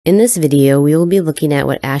In this video, we will be looking at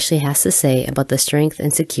what Ashley has to say about the strength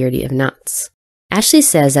and security of knots. Ashley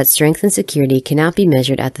says that strength and security cannot be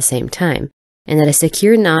measured at the same time, and that a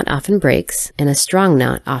secure knot often breaks and a strong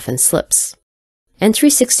knot often slips. Entry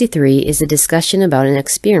 63 is a discussion about an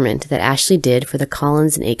experiment that Ashley did for the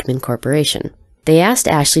Collins and Aikman Corporation. They asked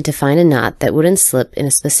Ashley to find a knot that wouldn't slip in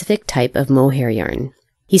a specific type of mohair yarn.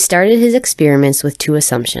 He started his experiments with two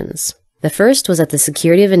assumptions. The first was that the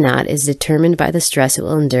security of a knot is determined by the stress it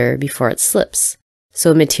will endure before it slips,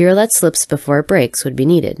 so a material that slips before it breaks would be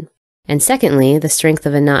needed. And secondly, the strength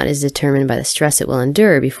of a knot is determined by the stress it will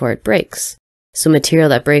endure before it breaks, so material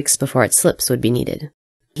that breaks before it slips would be needed.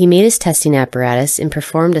 He made his testing apparatus and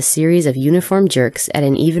performed a series of uniform jerks at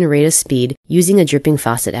an even rate of speed using a dripping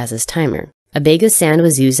faucet as his timer. A bag of sand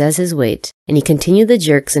was used as his weight, and he continued the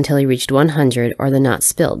jerks until he reached 100 or the knot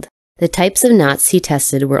spilled. The types of knots he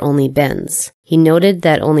tested were only bends. He noted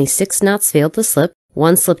that only 6 knots failed to slip,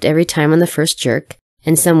 1 slipped every time on the first jerk,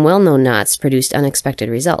 and some well-known knots produced unexpected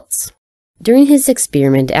results. During his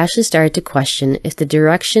experiment, Ashley started to question if the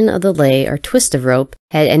direction of the lay or twist of rope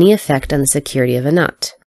had any effect on the security of a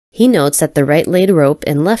knot. He notes that the right-laid rope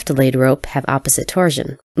and left-laid rope have opposite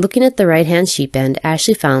torsion. Looking at the right-hand sheet bend,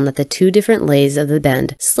 Ashley found that the 2 different lays of the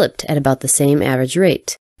bend slipped at about the same average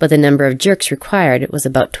rate, but the number of jerks required was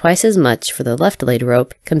about twice as much for the left-laid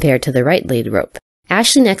rope compared to the right-laid rope.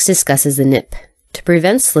 Ashley next discusses the nip. To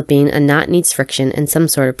prevent slipping, a knot needs friction and some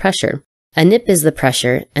sort of pressure. A nip is the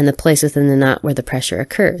pressure and the place within the knot where the pressure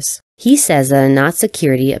occurs. He says that a knot's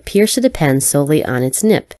security appears to depend solely on its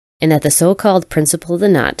nip, and that the so-called principle of the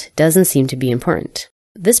knot doesn't seem to be important.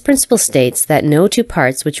 This principle states that no 2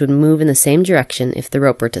 parts which would move in the same direction if the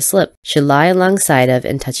rope were to slip should lie alongside of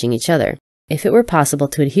and touching each other. If it were possible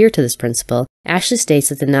to adhere to this principle, Ashley states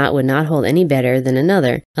that the knot would not hold any better than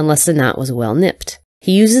another unless the knot was well nipped.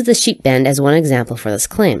 He uses the sheet bend as one example for this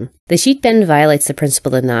claim. The sheet bend violates the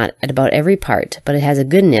principle of the knot at about every part, but it has a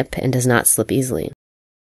good nip and does not slip easily.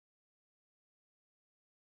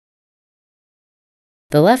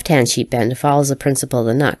 The left-hand sheet bend follows the principle of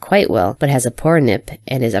the knot quite well, but has a poor nip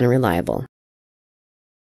and is unreliable.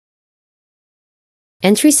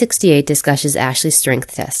 Entry 68 discusses Ashley's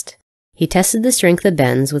strength test. He tested the strength of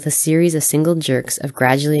bends with a series of single jerks of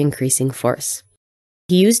gradually increasing force.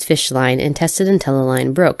 He used fish line and tested until the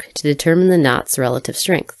line broke to determine the knot's relative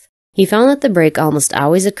strength. He found that the break almost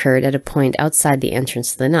always occurred at a point outside the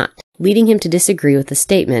entrance to the knot, leading him to disagree with the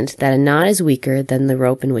statement that a knot is weaker than the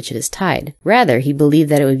rope in which it is tied. Rather, he believed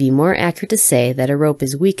that it would be more accurate to say that a rope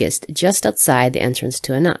is weakest just outside the entrance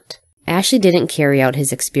to a knot. Ashley didn't carry out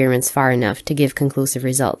his experiments far enough to give conclusive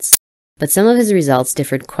results, but some of his results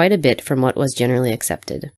differed quite a bit from what was generally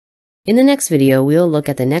accepted. In the next video, we will look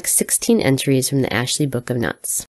at the next 16 entries from the Ashley Book of Knots.